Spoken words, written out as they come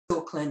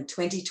Auckland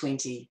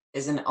 2020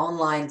 is an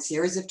online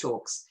series of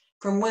talks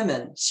from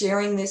women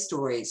sharing their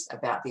stories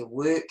about their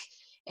work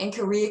and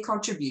career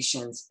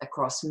contributions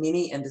across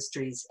many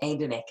industries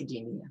and in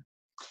academia.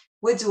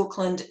 WIDS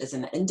Auckland is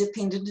an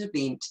independent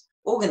event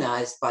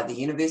organised by the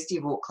University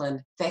of Auckland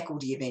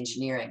Faculty of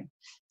Engineering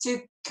to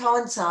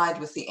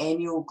coincide with the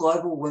annual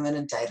Global Women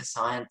in Data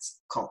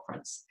Science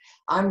Conference.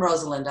 I'm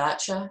Rosalind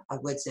Archer, a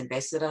WIDS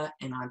ambassador,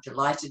 and I'm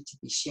delighted to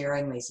be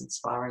sharing these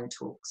inspiring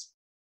talks.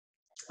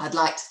 I'd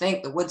like to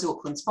thank the WIDS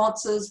Auckland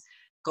sponsors,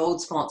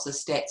 gold sponsor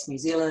Stats New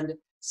Zealand,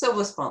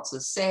 silver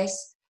sponsors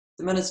SAS,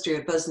 the Ministry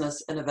of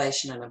Business,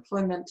 Innovation and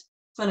Employment,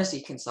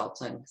 Finity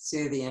Consulting,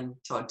 Servian,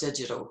 Todd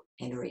Digital,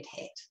 and Red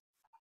Hat.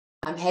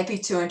 I'm happy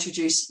to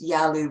introduce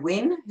Yalu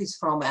Wen, who's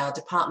from our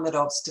Department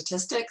of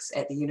Statistics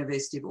at the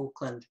University of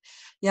Auckland.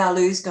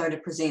 Yalu's going to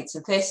present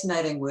some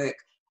fascinating work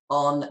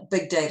on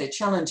big data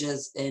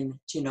challenges in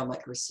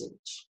genomic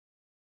research.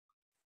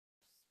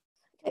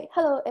 Okay,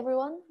 hello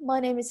everyone. My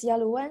name is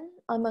Yalu Wen.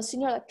 I'm a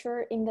senior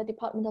lecturer in the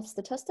Department of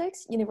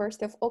Statistics,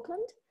 University of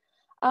Auckland.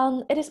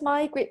 It is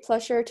my great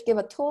pleasure to give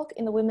a talk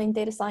in the Women in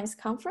Data Science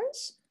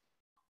Conference.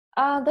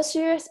 This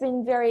year has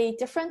been very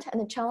different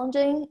and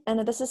challenging,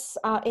 and this is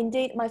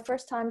indeed my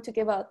first time to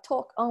give a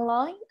talk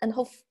online, and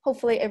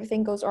hopefully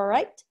everything goes all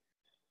right.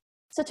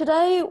 So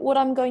today, what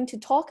I'm going to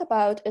talk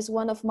about is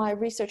one of my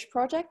research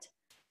projects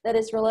that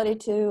is related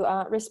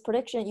to risk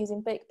prediction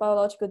using big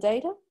biological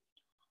data.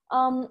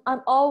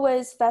 I'm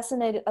always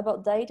fascinated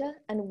about data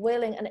and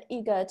willing and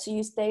eager to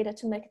use data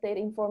to make data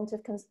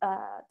informative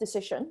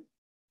decision.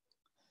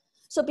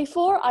 So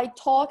before I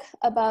talk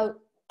about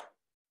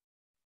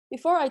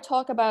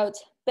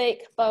big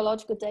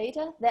biological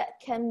data that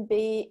can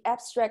be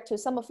abstract to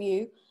some of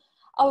you,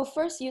 I will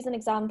first use an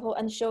example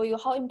and show you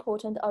how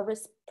important a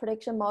risk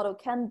prediction model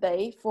can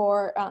be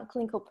for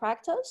clinical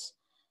practice.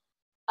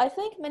 I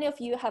think many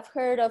of you have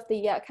heard of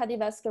the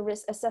cardiovascular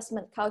risk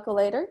assessment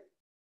calculator.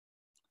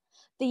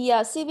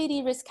 The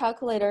CVD risk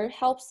calculator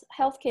helps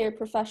healthcare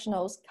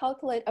professionals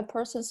calculate a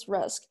person's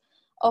risk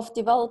of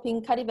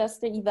developing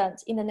cardiovascular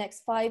events in the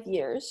next 5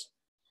 years.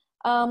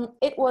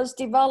 It was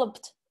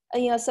developed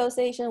in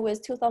association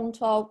with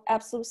 2012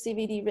 absolute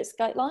CVD risk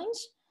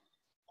guidelines.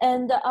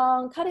 And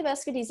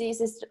cardiovascular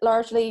disease is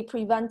largely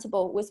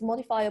preventable with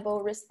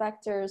modifiable risk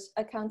factors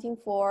accounting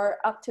for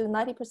up to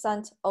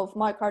 90% of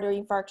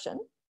myocardial infarction.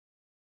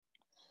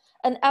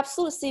 An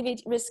absolute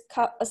CVD risk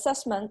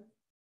assessment,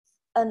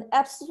 an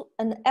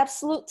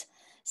absolute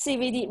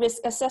CVD risk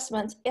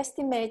assessment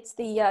estimates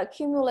the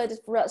cumulative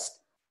risk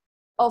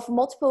of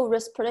multiple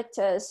risk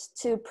predictors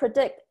to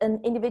predict an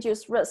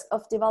individual's risk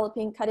of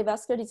developing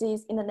cardiovascular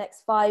disease in the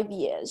next 5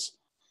 years.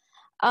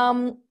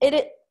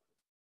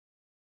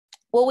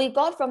 What we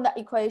got from that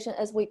equation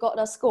is we got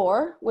a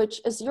score, which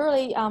is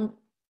usually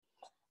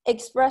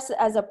expressed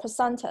as a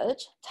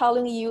percentage,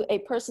 telling you a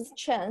person's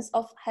chance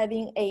of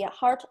having a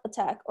heart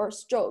attack or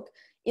stroke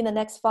in the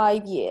next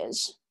 5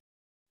 years.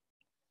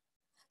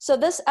 So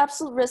this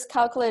absolute risk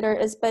calculator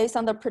is based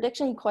on the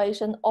prediction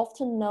equation,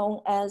 often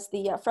known as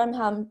the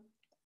Framingham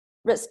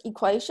risk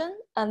equation.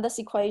 And this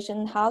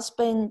equation has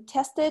been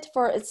tested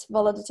for its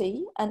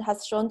validity and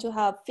has shown to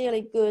have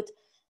fairly good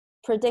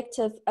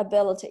predictive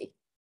ability.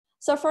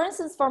 So for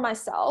instance, for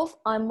myself,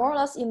 I'm more or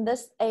less in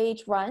this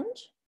age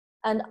range,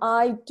 and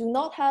I do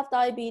not have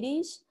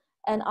diabetes,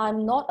 and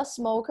I'm not a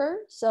smoker,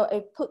 so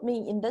it put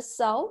me in this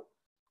cell.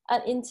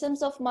 And in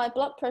terms of my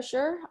blood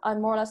pressure,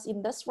 I'm more or less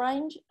in this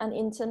range. And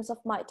in terms of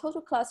my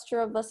total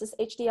cholesterol versus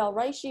HDL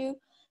ratio,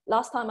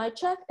 last time I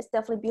checked, it's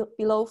definitely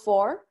below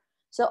 4.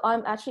 So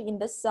I'm actually in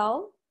this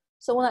cell.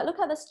 So when I look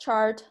at this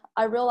chart,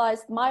 I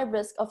realized my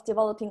risk of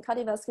developing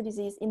cardiovascular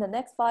disease in the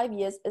next 5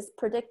 years is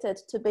predicted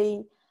to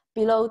be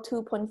below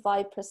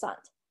 2.5%.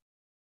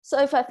 So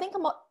if I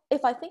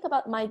think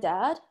about my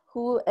dad,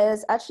 who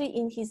is actually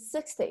in his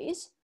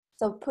 60s,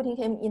 so putting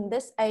him in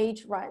this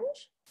age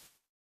range,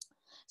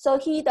 so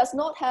he does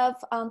not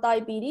have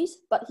diabetes,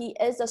 but he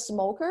is a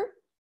smoker,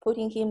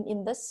 putting him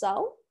in this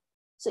cell.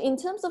 So in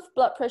terms of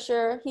blood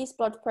pressure, his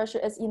blood pressure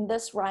is in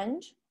this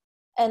range.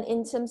 And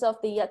in terms of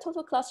the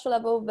total cholesterol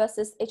level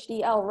versus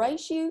HDL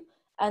ratio,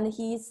 and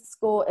his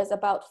score is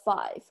about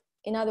 5.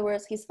 In other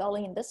words, he's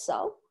falling in this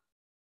cell.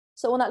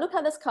 So when I look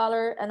at this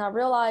color and I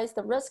realize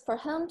the risk for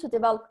him to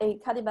develop a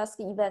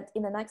cardiovascular event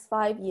in the next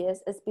 5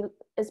 years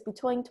is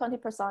between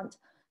 20%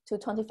 to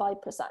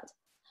 25%.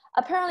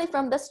 Apparently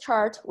from this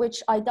chart,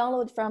 which I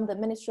downloaded from the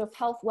Ministry of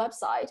Health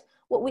website,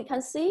 what we can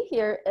see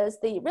here is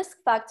the risk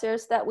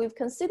factors that we've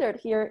considered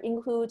here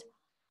include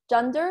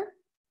gender,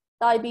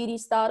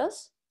 diabetes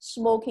status,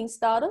 smoking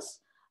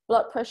status,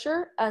 blood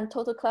pressure, and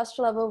total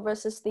cholesterol level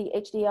versus the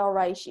HDL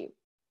ratio.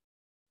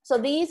 So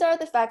these are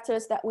the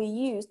factors that we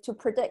use to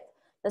predict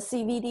the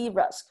CVD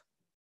risk.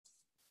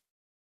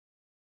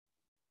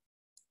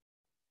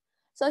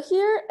 So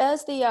here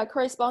is the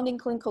corresponding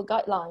clinical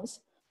guidelines.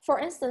 For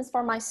instance,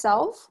 for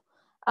myself,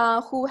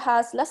 who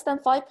has less than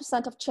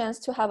 5% of chance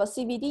to have a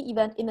CVD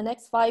event in the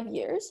next 5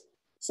 years.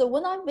 So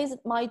when I visit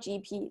my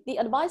GP, the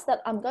advice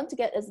that I'm going to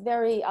get is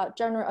very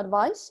general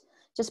advice.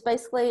 just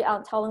basically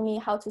telling me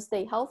how to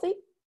stay healthy.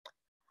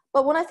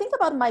 But when I think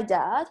about my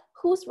dad,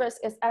 whose risk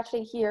is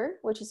actually here,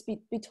 which is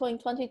between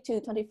 20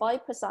 to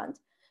 25%,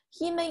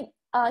 he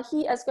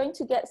is going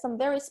to get some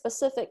very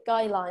specific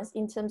guidelines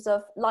in terms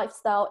of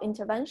lifestyle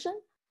intervention.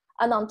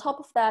 And on top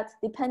of that,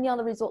 depending on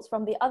the results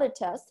from the other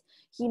tests,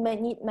 he may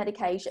need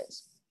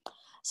medications.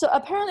 So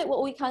apparently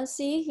what we can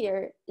see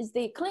here is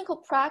the clinical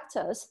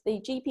practice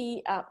the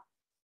GP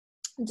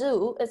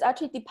do is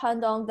actually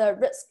depend on the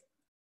risk,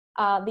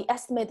 the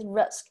estimated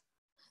risk.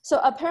 So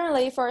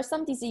apparently for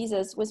some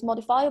diseases with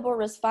modifiable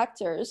risk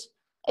factors,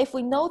 if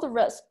we know the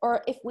risk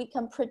or if we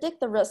can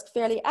predict the risk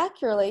fairly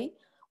accurately,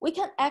 we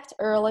can act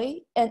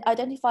early and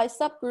identify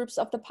subgroups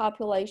of the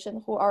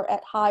population who are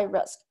at high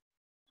risk.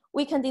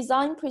 We can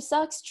design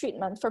precise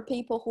treatment for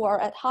people who are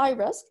at high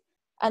risk,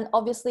 and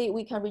obviously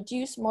we can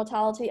reduce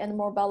mortality and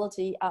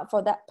morbidity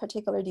for that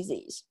particular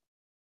disease.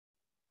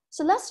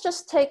 So let's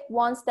just take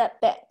one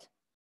step back.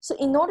 So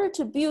in order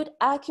to build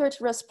accurate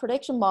risk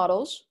prediction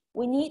models,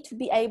 we need to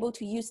be able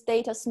to use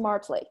data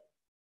smartly.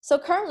 So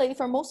currently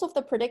for most of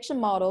the prediction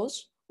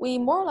models, we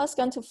more or less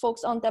going to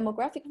focus on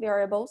demographic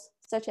variables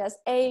such as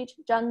age,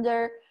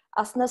 gender,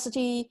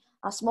 ethnicity,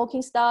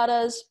 smoking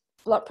status,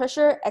 blood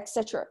pressure,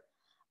 etc.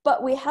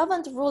 But we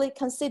haven't really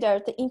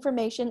considered the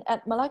information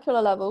at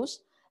molecular levels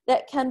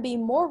that can be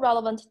more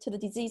relevant to the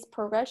disease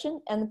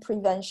progression and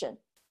prevention.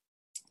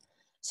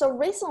 So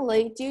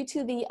recently, due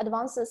to the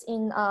advances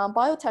in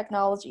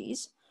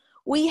biotechnologies,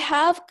 we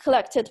have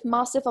collected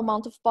massive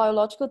amount of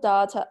biological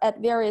data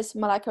at various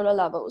molecular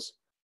levels.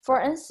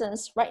 For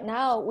instance, right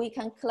now, we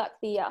can collect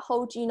the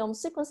whole genome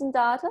sequencing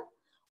data.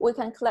 We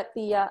can collect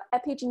the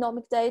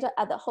epigenomic data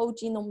at the whole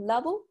genome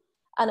level,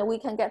 and we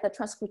can get the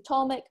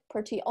transcriptomic,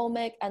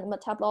 proteomic, and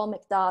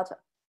metabolomic data.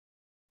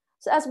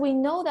 So as we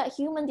know that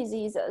human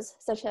diseases,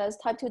 such as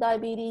type 2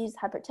 diabetes,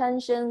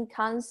 hypertension,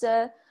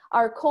 cancer,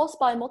 are caused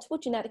by multiple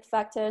genetic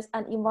factors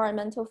and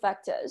environmental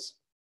factors.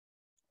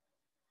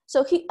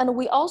 So and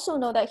we also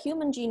know that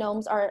human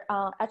genomes are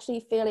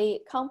actually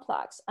fairly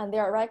complex and they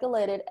are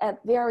regulated at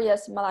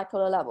various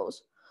molecular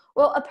levels.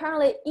 Well,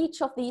 apparently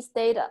each of these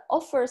data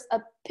offers a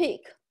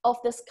peak of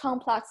this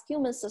complex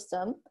human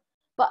system,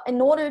 but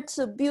in order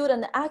to build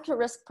an accurate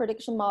risk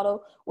prediction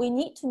model, we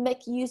need to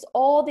make use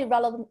all the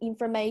relevant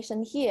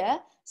information here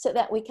so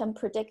that we can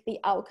predict the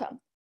outcome.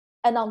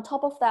 And on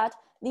top of that,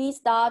 these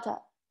data,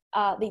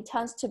 they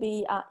tend to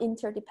be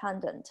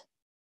interdependent.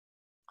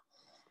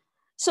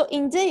 So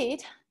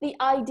indeed, the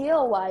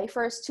ideal way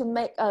for us to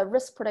make a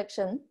risk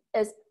prediction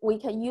is we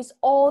can use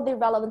all the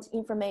relevant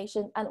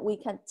information and we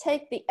can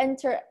take the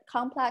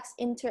complex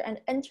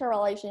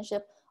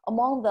interrelationship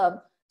among them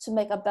to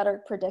make a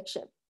better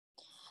prediction.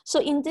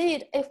 So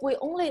indeed, if we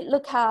only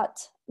look at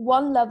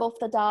one level of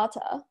the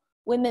data,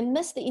 we may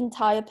miss the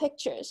entire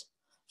pictures.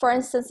 For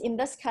instance, in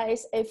this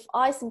case, if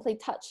I simply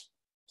touch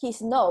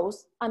his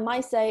nose, I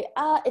might say,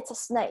 it's a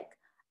snake.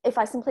 If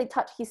I simply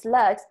touch his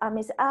legs, I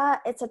may say,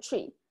 it's a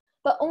tree.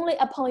 But only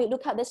upon you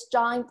look at this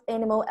giant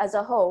animal as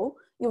a whole,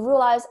 you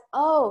realize,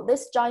 oh,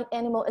 this giant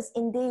animal is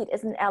indeed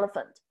an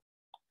elephant.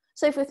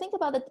 So if you think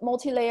about the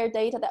multi-layer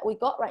data that we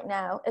got right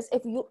now, is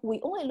if we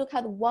only look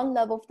at one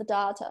level of the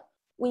data,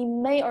 we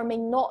may or may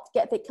not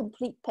get the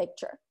complete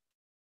picture.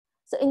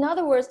 So in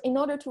other words, in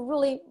order to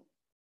really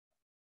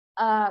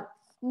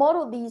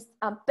model these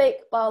big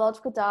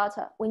biological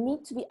data, we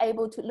need to be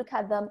able to look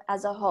at them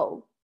as a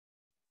whole.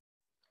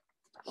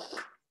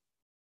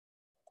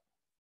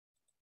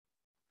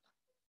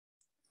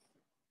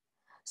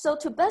 So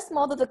to best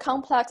model the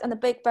complex and the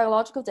big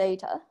biological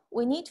data,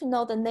 we need to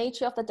know the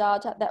nature of the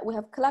data that we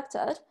have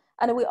collected,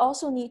 and we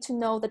also need to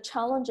know the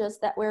challenges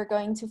that we're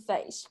going to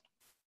face.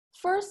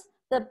 First,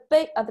 the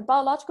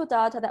biological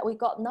data that we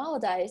got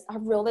nowadays are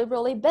really,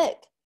 really big.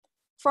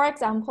 For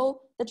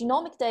example, the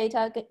genomic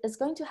data is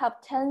going to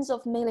have tens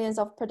of millions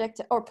of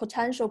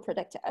potential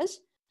predictors.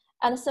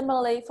 And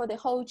similarly, for the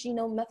whole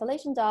genome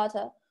methylation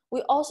data,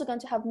 we're also going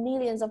to have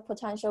millions of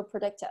potential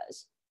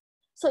predictors.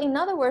 So in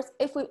other words,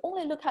 if we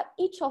only look at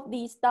each of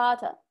these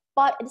data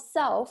by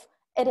itself,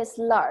 it is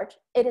large,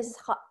 it is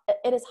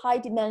high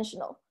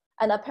dimensional.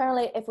 And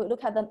apparently, if we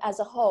look at them as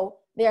a whole,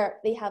 they're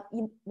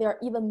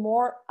even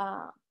more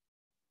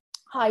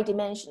high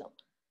dimensional.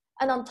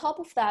 And on top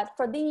of that,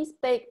 for these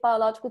big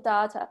biological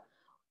data,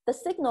 the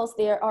signals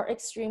there are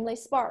extremely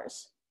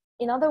sparse.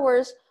 In other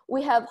words,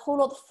 we have a whole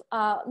lot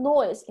of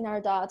noise in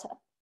our data.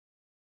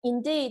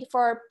 Indeed,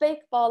 for big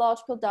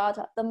biological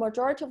data, the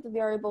majority of the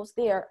variables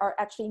there are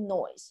actually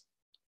noise.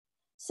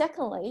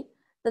 Secondly,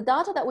 the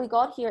data that we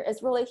got here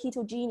is really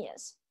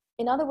heterogeneous.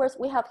 In other words,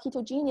 we have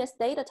heterogeneous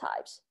data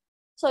types.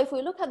 So if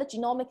we look at the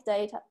genomic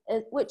data,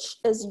 which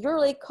is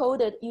usually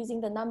coded using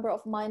the number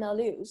of minor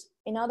alleles,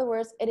 in other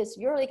words, it is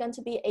usually going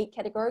to be a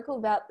categorical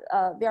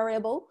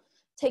variable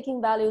taking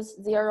values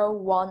 0,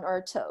 1,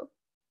 or 2.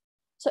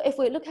 So if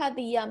we look at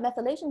the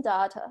methylation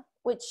data,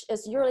 which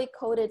is usually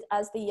coded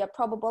as the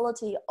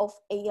probability of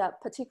a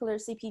particular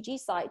CpG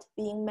site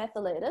being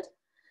methylated,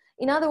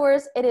 in other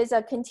words, it is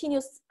a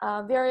continuous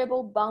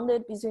variable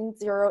bounded between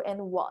 0 and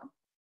 1.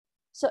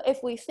 So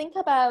if we think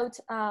about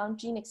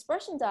gene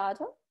expression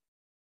data,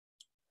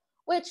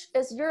 which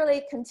is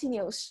usually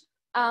continuous,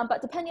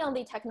 but depending on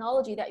the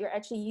technology that you're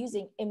actually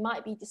using, it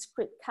might be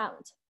discrete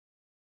count.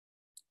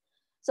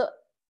 So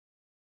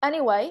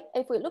anyway,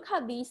 if we look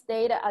at these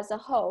data as a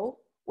whole,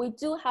 we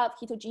do have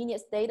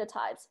heterogeneous data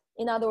types.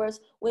 In other words,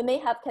 we may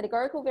have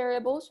categorical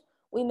variables,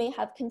 we may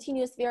have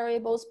continuous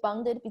variables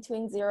bounded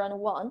between 0 and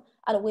 1,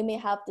 and we may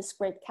have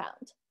discrete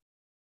count.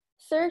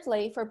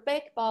 Thirdly, for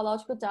big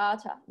biological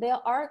data, there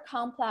are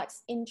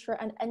complex inter-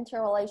 and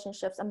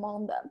interrelationships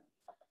among them.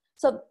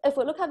 So if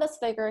we look at this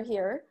figure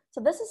here,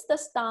 so this is the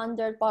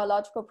standard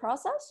biological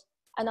process.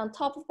 And on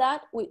top of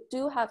that, we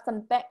do have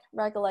some back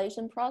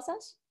regulation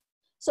process.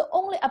 So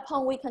only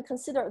upon we can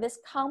consider this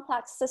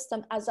complex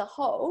system as a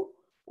whole,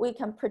 we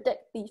can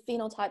predict the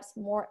phenotypes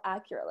more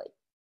accurately.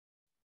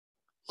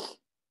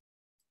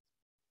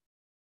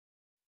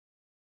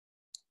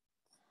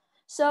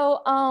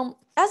 So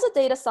as a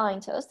data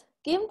scientist,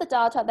 given the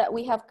data that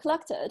we have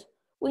collected,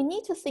 we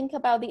need to think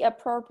about the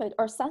appropriate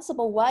or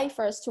sensible way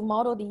for us to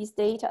model these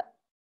data.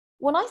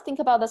 When I think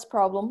about this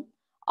problem,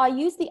 I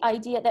use the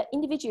idea that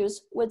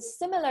individuals with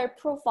similar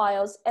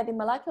profiles at the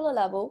molecular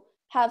level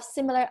have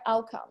similar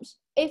outcomes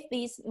if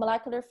these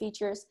molecular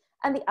features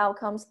and the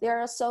outcomes they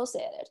are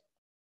associated.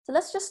 So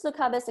let's just look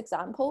at this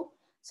example.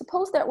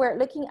 Suppose that we're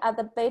looking at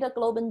the beta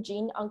globin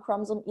gene on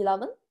chromosome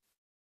 11.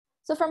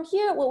 So from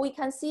here, what we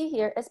can see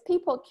here is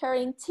people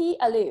carrying T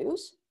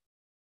alleles,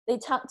 they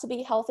tend to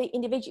be healthy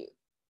individuals.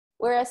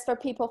 Whereas for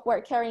people who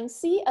are carrying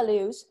C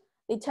alleles,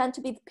 they tend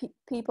to be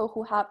people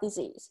who have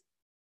disease.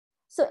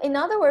 So in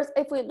other words,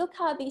 if we look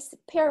at these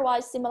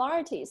pairwise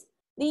similarities,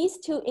 these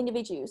two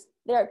individuals,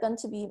 they are going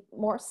to be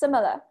more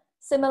similar.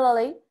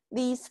 Similarly,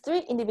 these three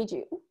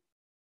individuals,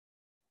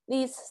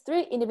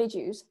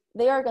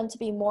 they are going to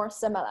be more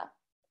similar.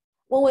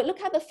 When we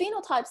look at the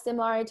phenotype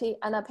similarity,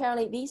 and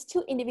apparently these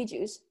two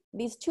individuals,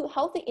 these two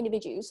healthy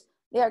individuals,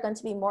 they are going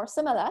to be more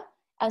similar.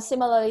 And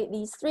similarly,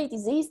 these three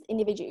diseased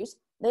individuals,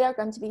 they are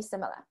going to be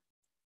similar.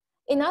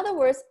 In other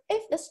words,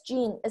 if this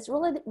gene is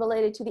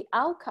related to the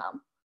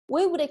outcome,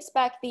 we would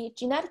expect the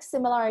genetic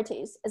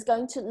similarities is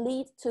going to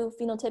lead to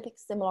phenotypic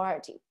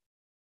similarity.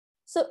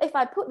 So if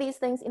I put these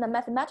things in a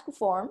mathematical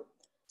form,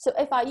 so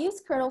if I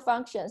use kernel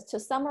functions to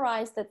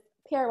summarize the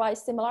pairwise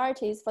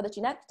similarities for the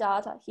genetic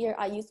data, here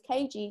I use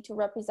kg to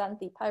represent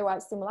the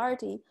pairwise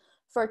similarity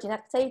for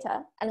genetic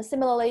data. And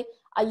similarly,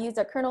 I use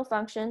a kernel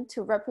function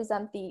to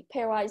represent the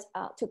pairwise,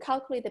 to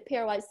calculate the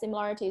pairwise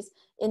similarities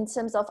in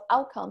terms of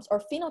outcomes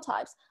or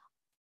phenotypes.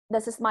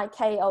 This is my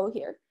KO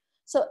here.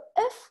 So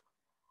if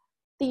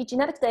the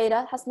genetic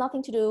data has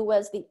nothing to do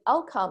with the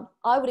outcome,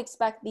 I would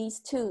expect these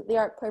two, they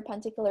are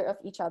perpendicular of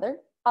each other.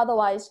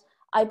 Otherwise,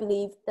 I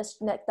believe this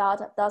genetic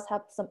data does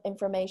have some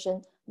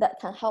information that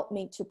can help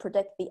me to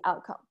predict the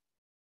outcome.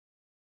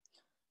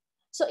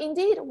 So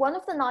indeed, one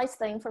of the nice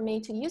things for me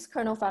to use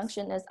kernel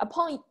function is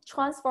upon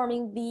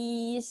transforming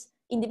these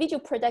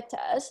individual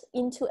predictors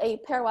into a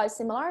pairwise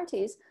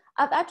similarities,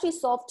 I've actually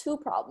solved two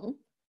problems.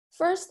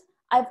 First,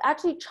 I've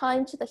actually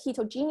changed the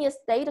heterogeneous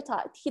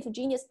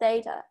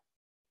data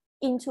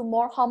into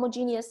more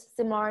homogeneous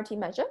similarity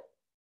measure.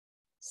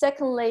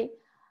 Secondly,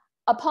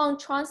 upon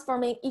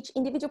transforming each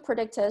individual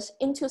predictors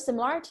into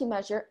similarity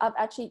measure, I've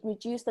actually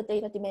reduced the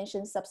data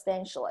dimension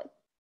substantially.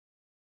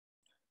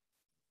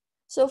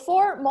 So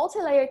for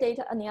multi-layer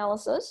data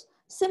analysis,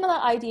 similar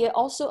idea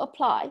also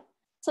apply.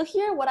 So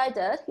here what I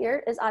did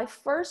here is I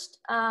first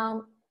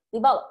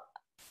developed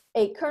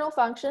a kernel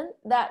function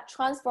that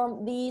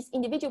transformed these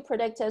individual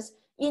predictors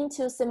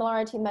into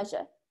similarity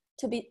measure.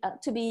 To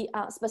be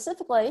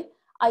specifically,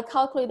 I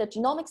calculate the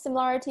genomic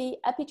similarity,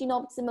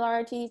 epigenomic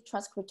similarity,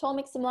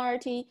 transcriptomic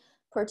similarity,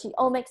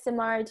 proteomic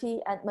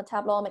similarity, and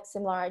metabolomic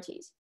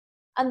similarities.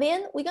 And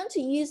then we're going to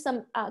use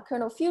some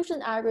kernel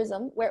fusion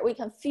algorithm where we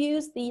can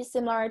fuse these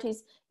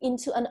similarities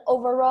into an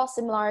overall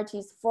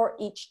similarities for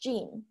each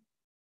gene.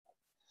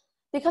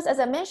 Because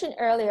as I mentioned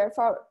earlier,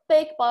 for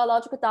big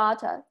biological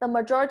data, the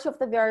majority of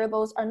the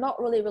variables are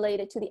not really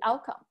related to the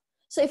outcome.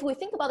 So if we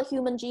think about the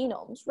human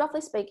genomes,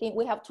 roughly speaking,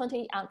 we have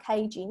 20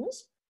 K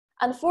genes.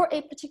 And for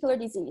a particular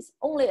disease,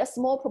 only a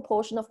small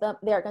proportion of them,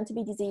 they are going to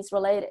be disease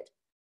related.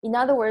 In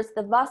other words,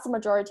 the vast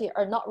majority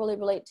are not really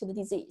related to the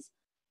disease.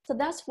 So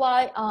that's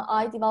why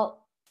I developed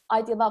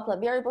a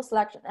variable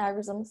selection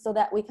algorithm so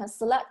that we can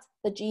select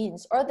the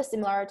genes or the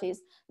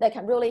similarities that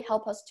can really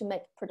help us to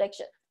make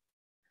prediction.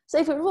 So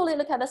if you really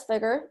look at this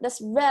figure,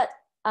 this red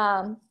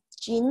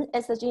gene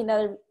is the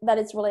gene that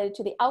is related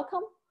to the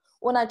outcome.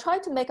 When I try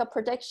to make a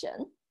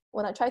prediction,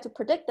 when I try to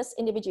predict this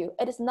individual,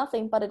 it is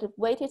nothing but a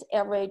weighted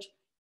average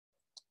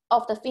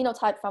of the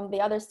phenotype from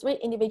the other three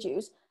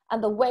individuals,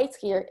 and the weights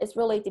here is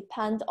really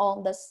depend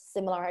on the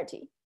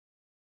similarity.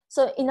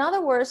 So in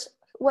other words,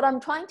 what I'm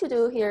trying to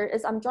do here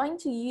is I'm trying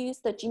to use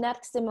the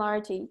genetic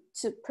similarity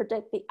to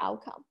predict the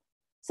outcome.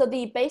 So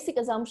the basic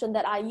assumption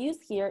that I use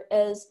here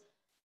is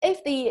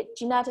if these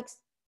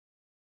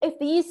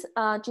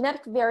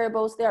genetic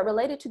variables, they are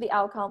related to the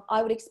outcome,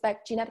 I would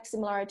expect genetic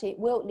similarity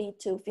will lead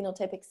to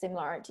phenotypic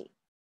similarity.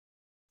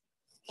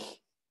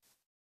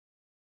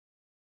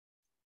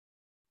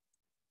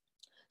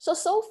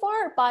 So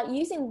far, by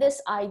using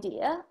this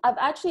idea, I've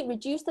actually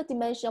reduced the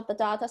dimension of the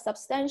data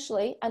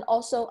substantially, and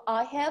also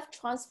I have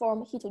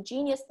transformed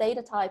heterogeneous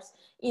data types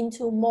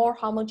into more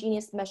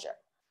homogeneous measure.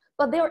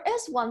 But there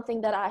is one thing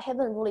that I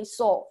haven't really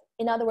solved.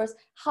 In other words,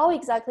 how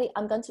exactly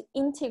I'm going to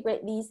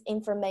integrate these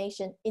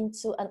information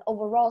into an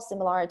overall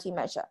similarity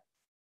measure.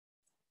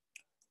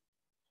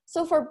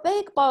 So for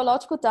big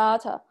biological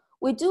data,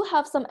 we do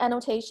have some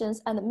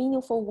annotations and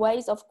meaningful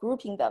ways of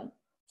grouping them.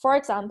 For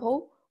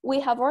example, we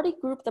have already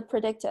grouped the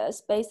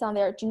predictors based on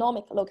their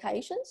genomic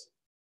locations.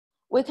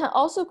 We can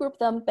also group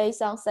them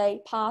based on,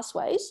 say,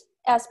 pathways.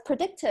 As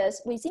predictors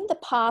within the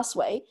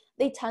pathway,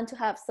 they tend to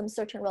have some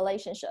certain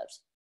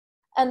relationships.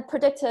 And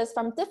predictors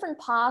from different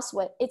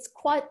pathways, it's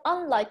quite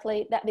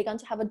unlikely that they're going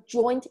to have a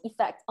joint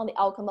effect on the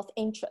outcome of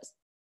interest.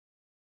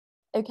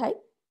 Okay,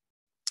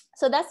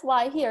 so that's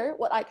why here,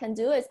 what I can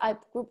do is I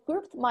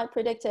grouped my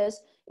predictors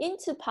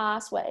into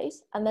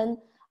pathways, and then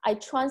I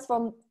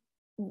transform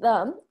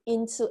them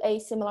into a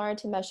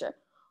similarity measure.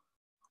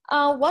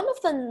 One of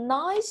the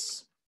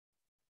nice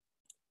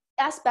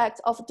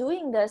aspects of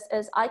doing this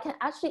is I can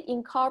actually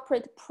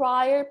incorporate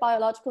prior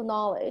biological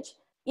knowledge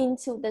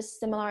into the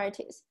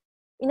similarities.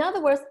 In other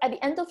words, at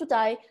the end of the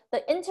day,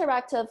 the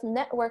interactive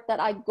network that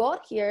I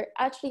got here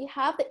actually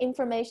have the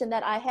information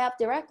that I have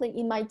directly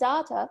in my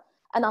data.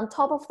 And on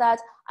top of that,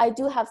 I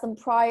do have some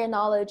prior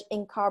knowledge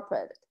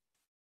incorporated.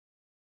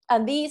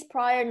 And these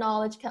prior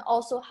knowledge can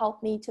also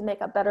help me to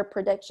make a better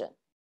prediction.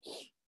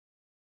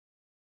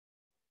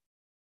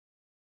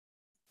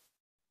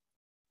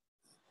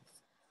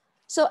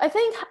 So I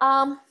think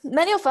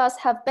many of us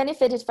have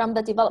benefited from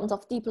the development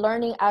of deep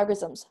learning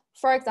algorithms.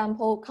 For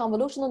example,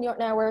 convolutional neural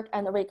network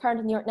and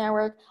recurrent neural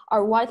network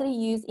are widely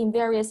used in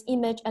various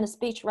image and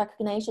speech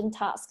recognition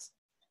tasks.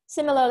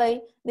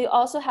 Similarly, they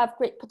also have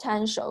great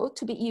potential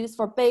to be used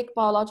for big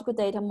biological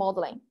data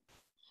modeling.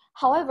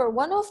 However,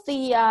 one of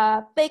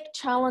the big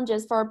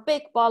challenges for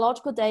big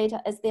biological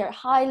data is their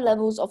high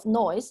levels of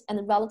noise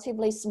and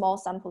relatively small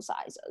sample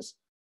sizes.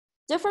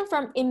 Different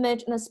from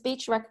image and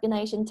speech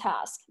recognition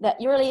tasks that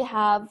usually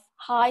have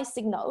high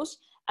signals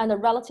and a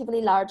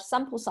relatively large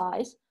sample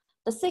size,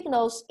 the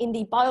signals in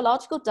the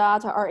biological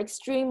data are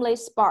extremely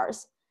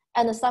sparse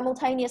and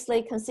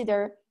simultaneously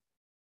consider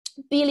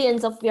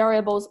billions of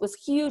variables with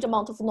huge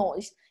amount of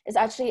noise is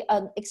actually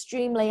an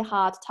extremely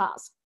hard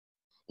task.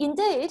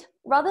 Indeed,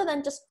 rather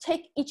than just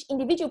take each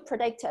individual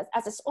predictor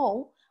as its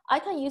own, I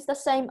can use the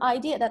same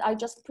idea that I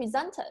just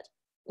presented.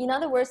 In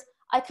other words,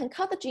 I can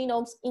cut the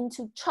genomes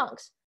into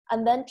chunks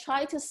and then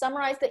try to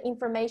summarize the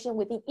information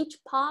within each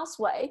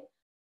pathway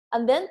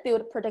and then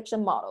build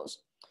prediction models.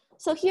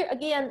 So here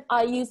again,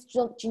 I use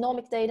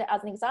genomic data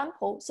as an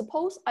example.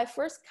 Suppose I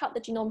first cut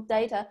the genomic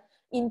data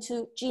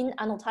into gene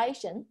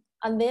annotation,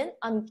 and then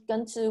I'm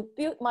going to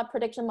build my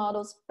prediction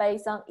models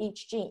based on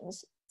each gene,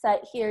 say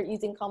here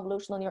using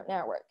convolutional neural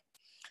network.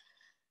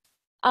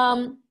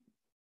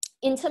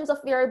 In terms of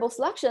variable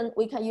selection,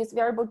 we can use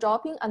variable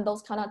dropping and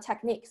those kind of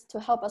techniques to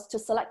help us to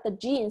select the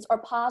genes or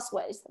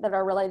pathways that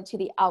are related to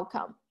the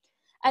outcome.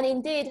 And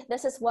indeed,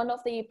 this is one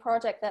of the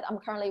projects that I'm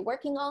currently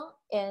working on,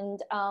 and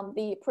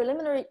the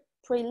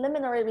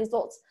preliminary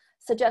results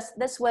suggest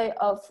this way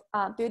of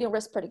building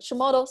risk prediction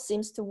model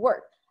seems to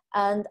work.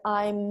 And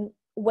I'm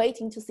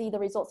waiting to see the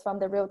results from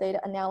the real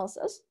data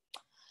analysis.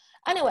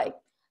 Anyway,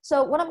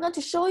 so what I'm going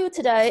to show you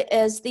today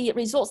is the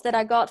results that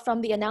I got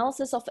from the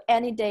analysis of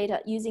any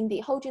data using the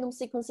whole genome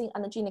sequencing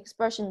and the gene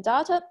expression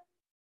data.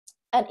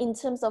 And in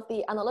terms of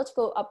the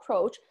analytical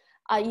approach,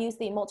 I use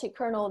the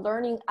multi-kernel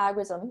learning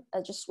algorithm,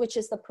 which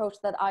is the approach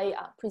that I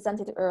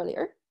presented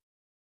earlier.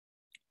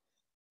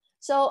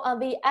 So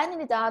the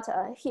any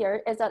data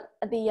here is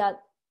the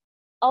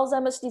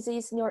Alzheimer's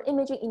Disease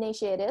Neuroimaging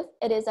Initiative.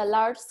 It is a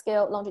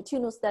large-scale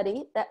longitudinal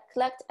study that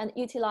collects and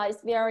utilizes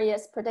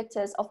various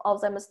predictors of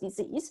Alzheimer's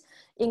disease,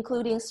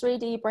 including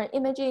 3D brain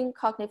imaging,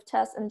 cognitive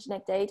tests, and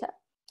genetic data.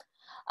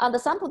 The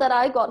sample that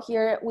I got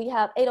here, we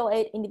have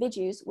 808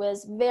 individuals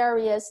with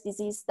various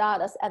disease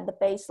status at the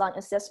baseline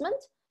assessment.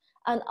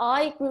 And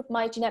I grouped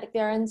my genetic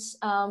variants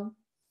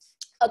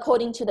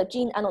according to the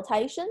gene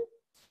annotation.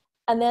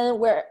 And then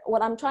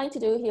what I'm trying to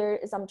do here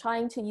is I'm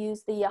trying to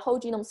use the whole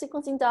genome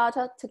sequencing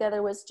data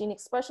together with gene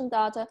expression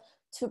data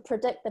to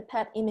predict the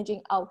PET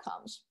imaging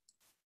outcomes.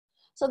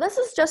 So this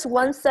is just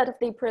one set of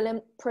the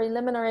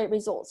preliminary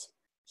results.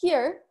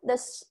 Here,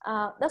 this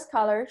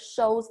color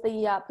shows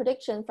the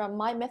prediction from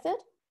my method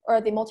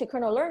or the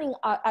multi-kernel learning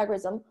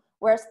algorithm,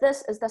 whereas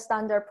this is the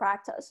standard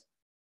practice.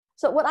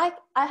 So what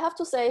I have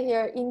to say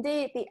here,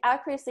 indeed, the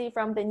accuracy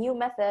from the new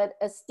method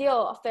is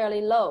still fairly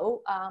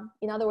low.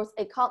 In other words,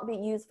 it can't be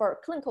used for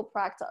clinical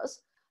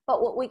practice.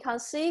 But what we can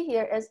see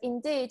here is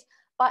indeed,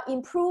 by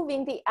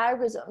improving the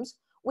algorithms,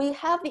 we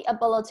have the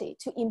ability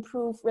to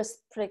improve risk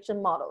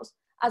prediction models.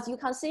 As you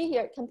can see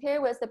here,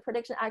 compared with the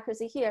prediction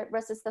accuracy here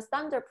versus the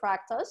standard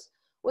practice,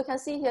 we can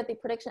see here the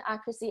prediction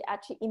accuracy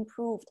actually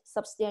improved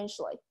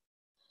substantially.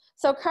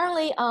 So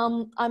currently,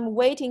 I'm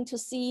waiting to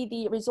see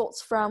the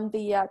results from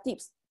the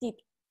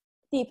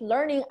deep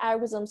learning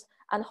algorithms,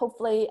 and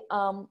hopefully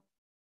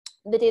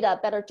they did a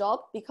better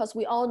job, because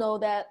we all know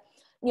that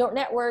neural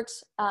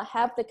networks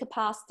have the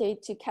capacity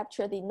to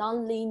capture the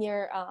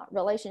nonlinear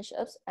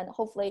relationships, and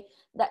hopefully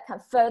that can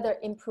further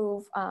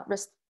improve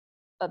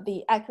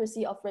the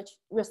accuracy of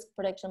risk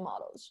prediction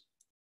models.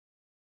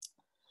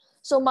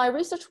 So my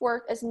research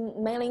work is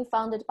mainly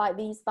funded by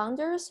these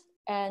founders,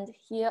 and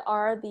here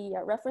are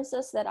the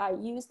references that I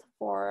used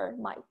for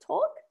my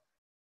talk,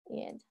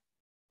 and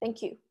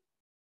thank you.